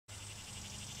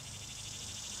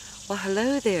Well,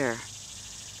 hello there.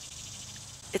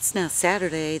 It's now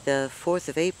Saturday, the 4th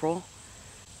of April,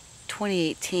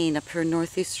 2018, up here in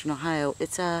northeastern Ohio.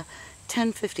 It's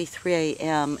 10:53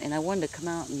 a.m. and I wanted to come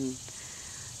out and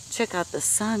check out the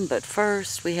sun, but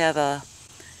first we have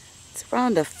it's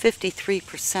around a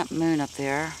 53% moon up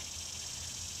there,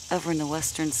 over in the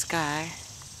western sky.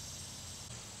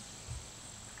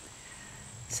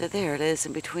 So there it is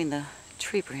in between the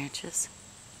tree branches.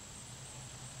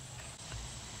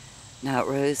 Now it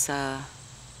rose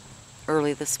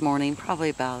early this morning, probably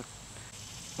about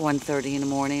 1:30 in the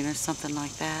morning or something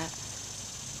like that.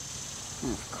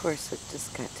 And of course it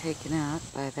just got taken out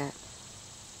by that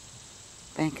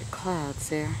bank of clouds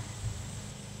there.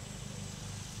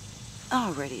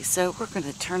 Alrighty, so we're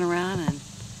going to turn around and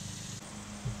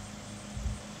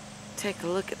take a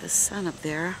look at the sun up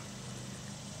there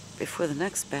before the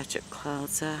next batch of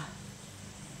clouds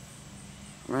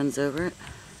runs over it.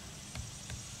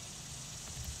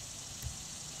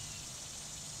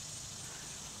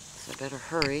 So I better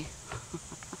hurry.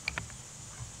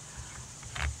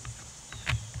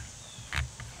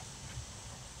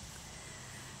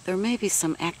 There may be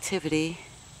some activity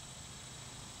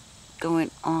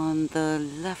going on the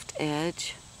left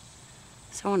edge,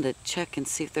 so I wanted to check and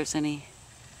see if there's any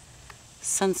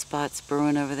sunspots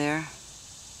brewing over there.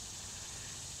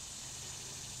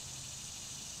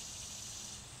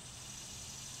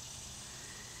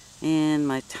 And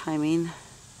my timing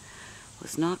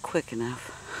was not quick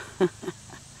enough.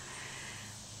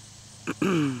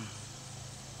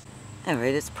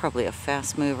 Alright, it's probably a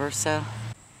fast mover, so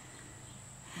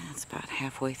it's about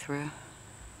halfway through.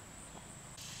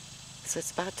 So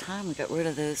it's about time we got rid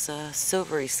of those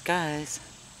silvery skies.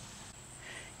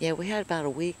 Yeah, we had about a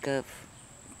week of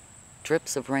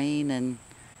drips of rain and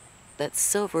that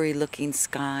silvery looking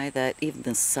sky that even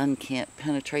the sun can't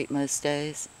penetrate most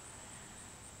days.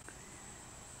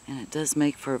 And it does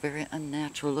make for a very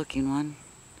unnatural looking one.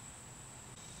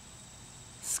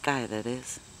 Sky, that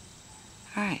is.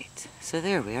 Alright, so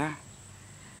there we are.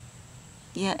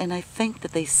 Yeah, and I think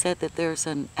that they said that there's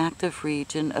an active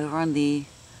region over on the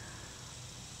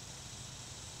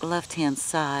left-hand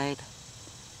side,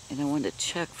 and I wanted to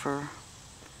check for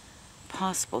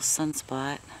possible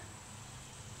sunspot.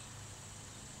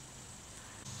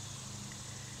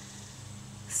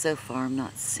 So far I'm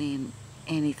not seeing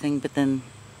anything, but then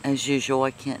as usual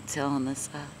I can't tell on this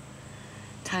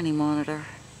tiny monitor.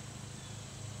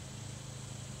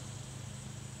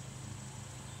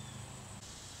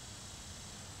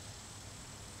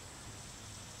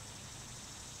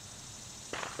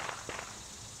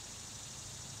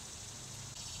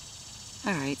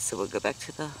 Alright, so we'll go back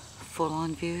to the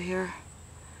full-on view here.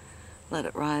 Let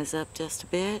it rise up just a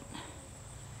bit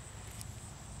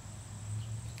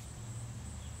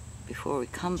before we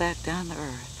come back down to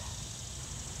earth.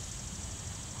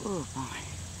 Oh my.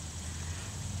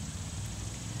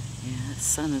 Yeah, the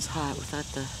sun is hot without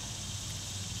the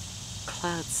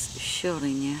clouds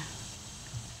shielding you.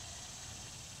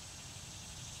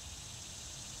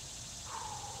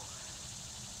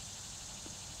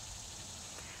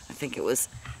 I think it was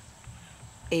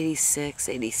 86,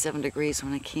 87 degrees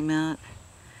when I came out,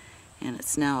 and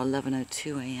it's now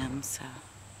 11:02 a.m. so.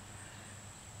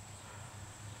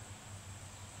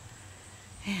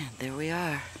 And there we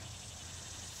are.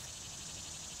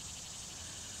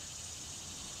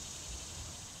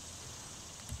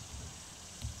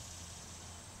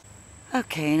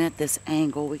 Okay, and at this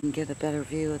angle we can get a better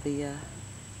view of the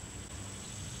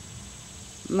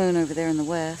moon over there in the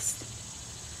west.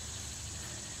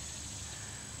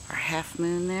 Our half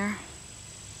moon there.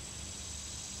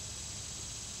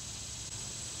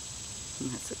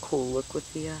 And that's a cool look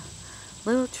with the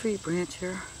little tree branch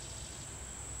here.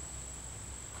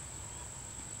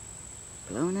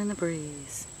 Blowing in the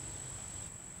breeze.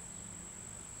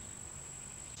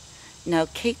 Now,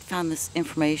 Kate found this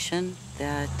information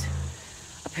that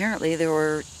apparently there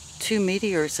were 2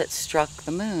 meteors that struck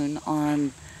the moon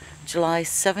on July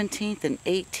 17th and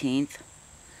 18th.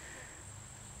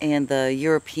 And the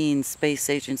European Space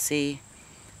Agency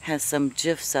has some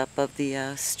GIFs up of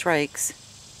the strikes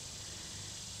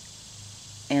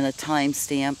and a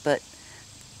timestamp, but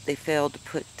they failed to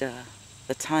put the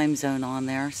time zone on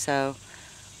there. So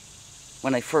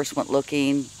when I first went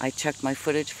looking, I checked my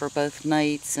footage for both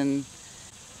nights, and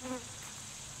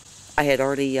I had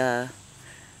already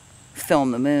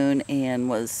filmed the moon and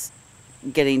was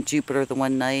getting Jupiter the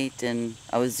one night, and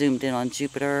I was zoomed in on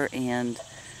Jupiter, and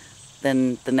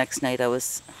then the next night I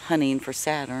was hunting for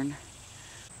Saturn.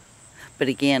 But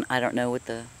again, I don't know what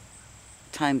the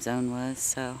time zone was,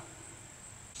 so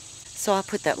I'll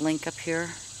put that link up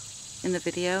here in the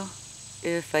video.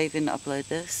 if I even upload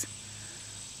this.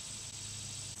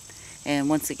 And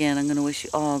once again, I'm going to wish you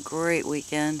all a great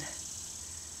weekend.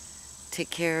 Take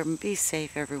care and be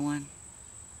safe, everyone.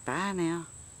 Bye now.